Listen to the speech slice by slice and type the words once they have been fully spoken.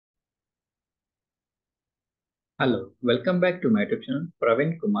Hello, welcome back to my YouTube channel,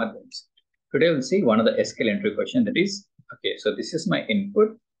 Praveen Kumar. Today we'll see one of the SQL interview question that is, okay, so this is my input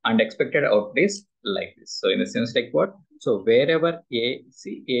and expected output is like this. So in the sense like what? So wherever A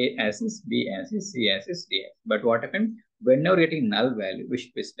as is, B as is, C as is, D as. But what happened? Whenever we're getting null value, we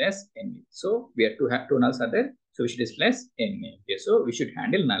should display as NV. So we have to have two nulls are there. So we should display as NV. Okay, so we should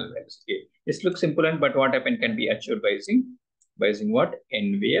handle null values. Okay, this looks simple, but what happened can be achieved by using what?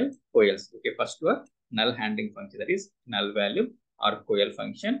 NVL Coalesce. Okay, first one null handling function, that is null value or Coalesce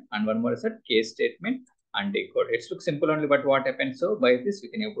function, and one more is a case statement and decode. It looks simple only, but what happens? So by this we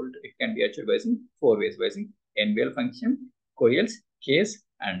can it can be achieved by using four ways: by using NVL function, Coalesce, case,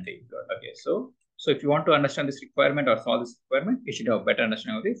 and decode. Okay, so if you want to understand this requirement or solve this requirement, you should have better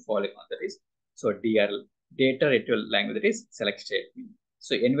understanding of the following one, that is DRL, data retrieval language, that is select statement.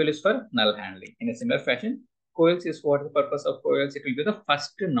 So NVL is for null handling. In a similar fashion, Coalesce is what the purpose of Coalesce. It will be the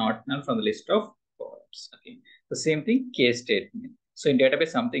first not null from the list of columns. Okay, the same thing, case statement. So in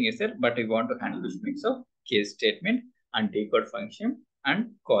database something is there, but we want to handle this mix of case statement and decode function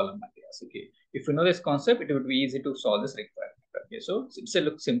and column ideas. Okay, if you know this concept, it would be easy to solve this requirement. Okay, so it's a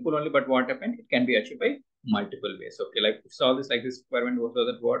look simple only, but what happened? It can be achieved by multiple ways. Okay, like solve this like this requirement, so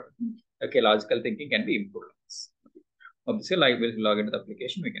that what? Okay, logical thinking can be improved. Okay. Obviously, like we'll log into the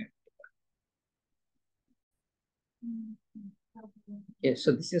application, we can. Yes,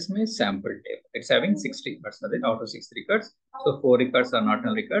 so this is my sample table. It's having 60 records. So then out of 60 records, so 4 records are not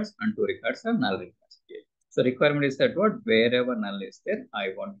null records and 2 records are null records. Okay. So requirement is that what? Wherever null is there, I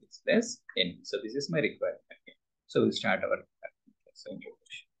want this less n. So this is my requirement. Okay. So we'll start our requirement.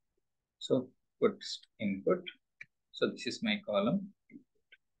 So put input. So this is my column.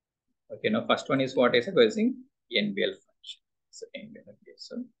 Okay, now first one is what I said, using NVL function. So NVL. Okay,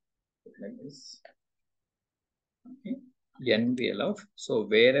 so like this. Okay. NVL of, so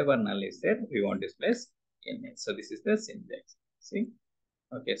wherever null is there, we want this place in it. So this is the syntax. See,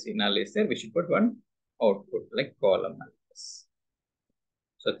 okay, see null is there, we should put one output like column null.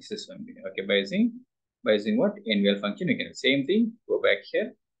 So this is one. Okay, by using what? NVL function, we can same thing, go back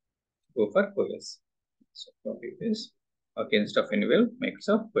here, go for Coalesce. So copy this. Okay, instead of NVL, make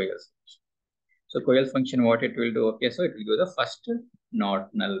it of Coalesce. So Coalesce function, what it will do? Okay, so it will do the first not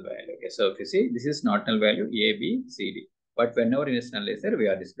null value. Okay, so if you see, this is not null value A, B, C, D. But whenever it is null is there, we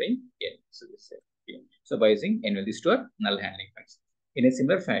are displaying N. So this is okay. So by using NVL, this to our null handling function. In a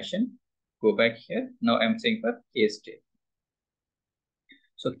similar fashion, go back here. Now I'm saying for case state.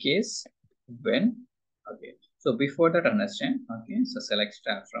 So case when, okay. So before that, understand, okay. So select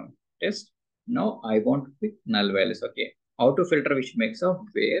star from test. Now I want to pick null values. Okay. How to filter, which makes of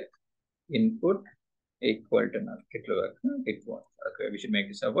where input equal to null. It will work. It won't. Okay, we should make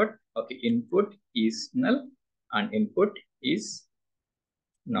this a word. Okay, input is null and input is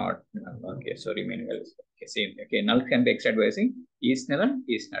not null. Okay, so remaining values. Okay, same. Okay, null can be extracted by using is null and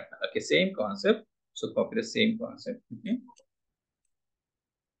is not null. Okay, same concept. So copy the same concept. Okay,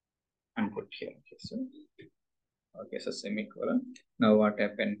 and put here. Okay, so semicolon. Now what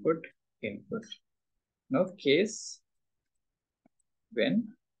happened? Put input. Now case when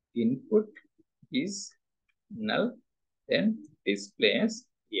input is null, then display as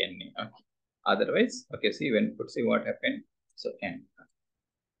NA. Okay. Otherwise, okay, see when put, see what happened. So N.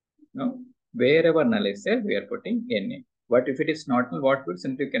 Now, wherever null is there, we are putting NA. But if it is not null, what would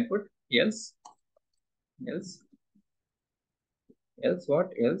simply you can put else what?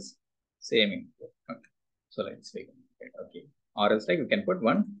 Else same input. Okay. So let's see. Okay. Or else like we can put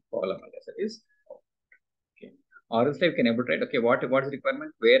one column, that is okay. Or else like we can able to write, okay, what is the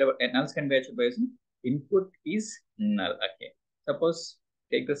requirement? Wherever nulls can be achieved by using input is null. Okay. Suppose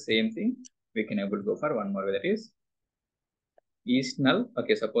take the same thing, we can able to go for one more way, that is null.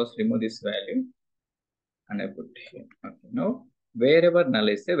 Okay, suppose remove this value and I put here. Okay, now wherever null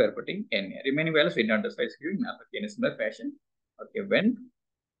is there, we are putting n. Remaining values we don't decide giving null. Okay, in a similar fashion. Okay,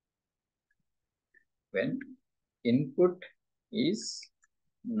 when input is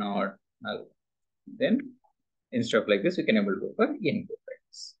not null, then instead of like this, we can able to go for input.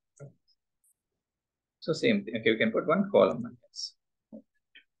 So same thing. Okay, we can put one column like this.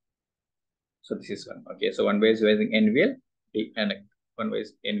 So this is one. Okay, so one way is using NVL and one way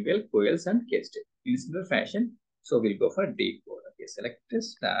is NVL, Coalesce, and case state. In similar fashion, so we'll go for decode. Okay, select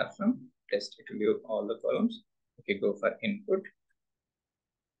this star from test. It will give all the columns. Okay, go for input.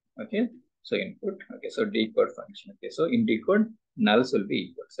 Okay, so input. Okay, so decode function. Okay, so in decode, nulls will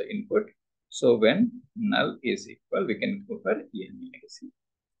be equal. So input. So when null is equal, we can go for EN.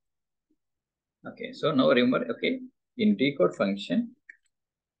 Okay, so now remember, okay, in decode function,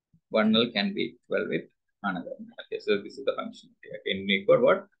 one null can be equal with another. Okay, so this is the function. Okay, in decode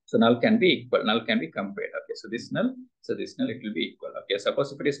what? So null can be equal, null can be compared. Okay, so this null it will be equal. Okay,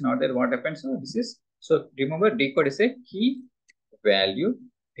 suppose if it is not there, what happens? So this is, so remember decode is a key value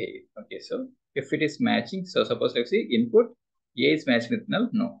pair. Okay, so if it is matching, so suppose let's see input A is matching with null,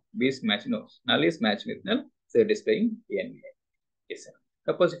 no. B is matching, no. Null is matching with null, so it is displaying NVL. Yes, sir.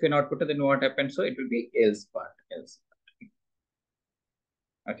 Suppose if you not put it, then what happens? So it will be else part, else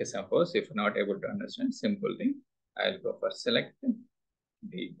part. Okay, suppose if you're not able to understand, simple thing, I'll go for select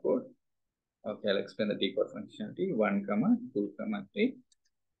decode. Okay, I'll explain the decode functionality 1, 2, 3.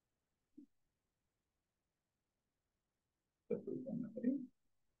 So 2, 3.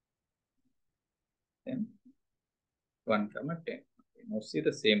 Then 1, 10. Okay, now see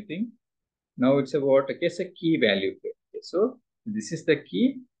the same thing. Now it's about, okay, it's a key value pair. Okay, so this is the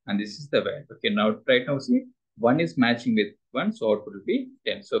key and this is the value. Okay, now right now see 1 is matching with 1, so output will be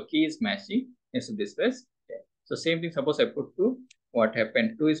 10. So key is matching, and so this was 10. So same thing, suppose I put 2, what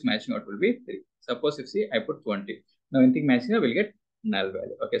happened? 2 is matching, output will be 3. Suppose if see I put 20. Now anything matching, I will get null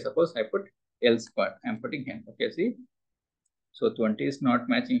value. Okay, suppose I put else part, I'm putting here. Okay, see. So 20 is not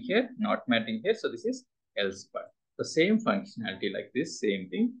matching here, not matching here. So this is else part. The same functionality like this, same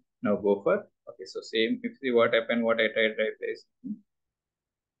thing. Now go for, okay, so same, if you see what happened, what I tried right there is,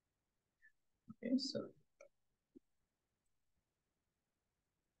 okay, so.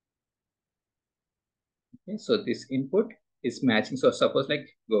 Okay, so this input is matching. So suppose like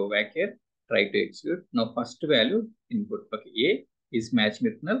go back here, try to execute. Now first value input, okay, A is matching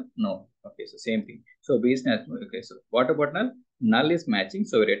with null, no. Okay, so same thing. So B is matching, okay, so what about null? Null is matching,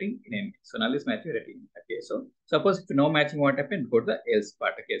 so we're getting in. So null is matching, we're getting. Okay, so suppose if no matching, what happened? Go to the else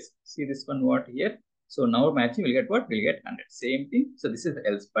part. Okay, so see this one, what here? So now matching, we'll get what? We'll get 100. Same thing. So this is the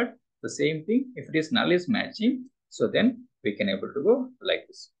else part. The same thing. If it is null is matching, so then we can able to go like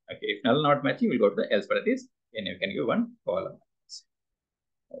this. Okay, if null not matching, we'll go to the else part. That is, and you can give one column.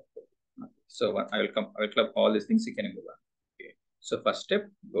 Okay. So I will club all these things. You can go one. Okay. So first step,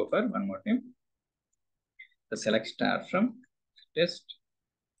 go for one more time. The select star from test.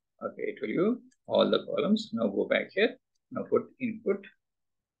 Okay, it will give all the columns. Now go back here. Now put input.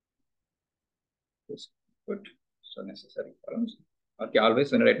 Put so necessary columns. Okay,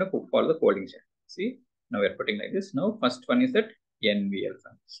 always when I write now, follow the coding check. See, now we're putting like this. Now first one is that NVL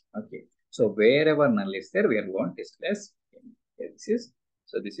function. Okay, so wherever null is there, we are going to display as this is,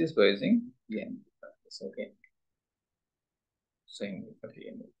 so this is using NVL. Okay, so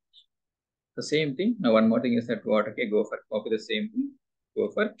the same thing. Now one more thing is that what? Okay, go for copy the same thing. Go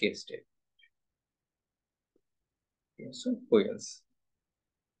for case state. Okay, so Coalesce.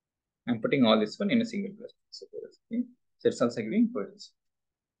 I'm putting all this one in a single place. So, okay. So it's also giving Coalesce.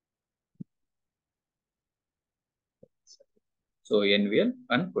 So NVL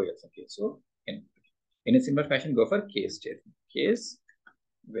and Coalesce. Okay, so in a similar fashion, go for case statement. Case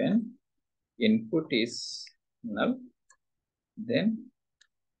when input is null, then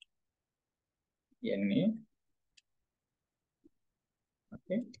NA,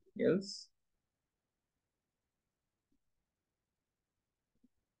 okay, else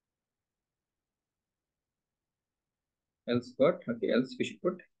what? Okay, else we should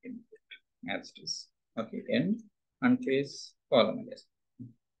put input as it is. Okay, end and case column. Yes.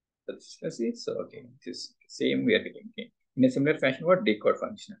 Let's see. So okay, this is same we are getting. Okay. In a similar fashion, what decode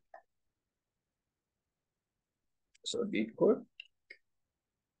function? So decode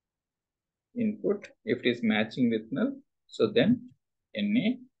input, if it is matching with null, so then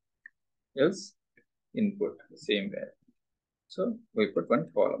NA else input the same value. So we put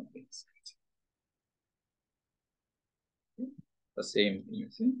one column. The same thing, you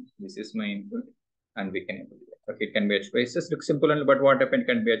see, this is my input, and we can able to get. Okay, it can be achieved by, just look simple only, but what happened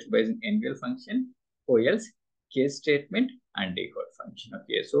can be achieved by NVL function, Coalesce, case statement, and decode function.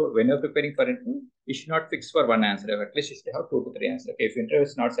 Okay, so when you're preparing for interview, you should not fix for one answer. At least you should have 2 to 3 answers. Okay, if interview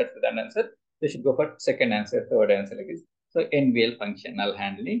is not set with an answer, they should go for second answer, third answer like this. So NVL function, null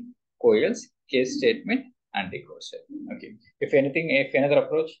handling, Coalesce, case statement, and decode statement. Okay, if anything, if another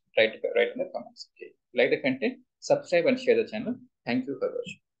approach, try to write in the comments. Okay, like the content, subscribe and share the channel. Thank you for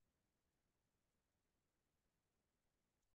watching.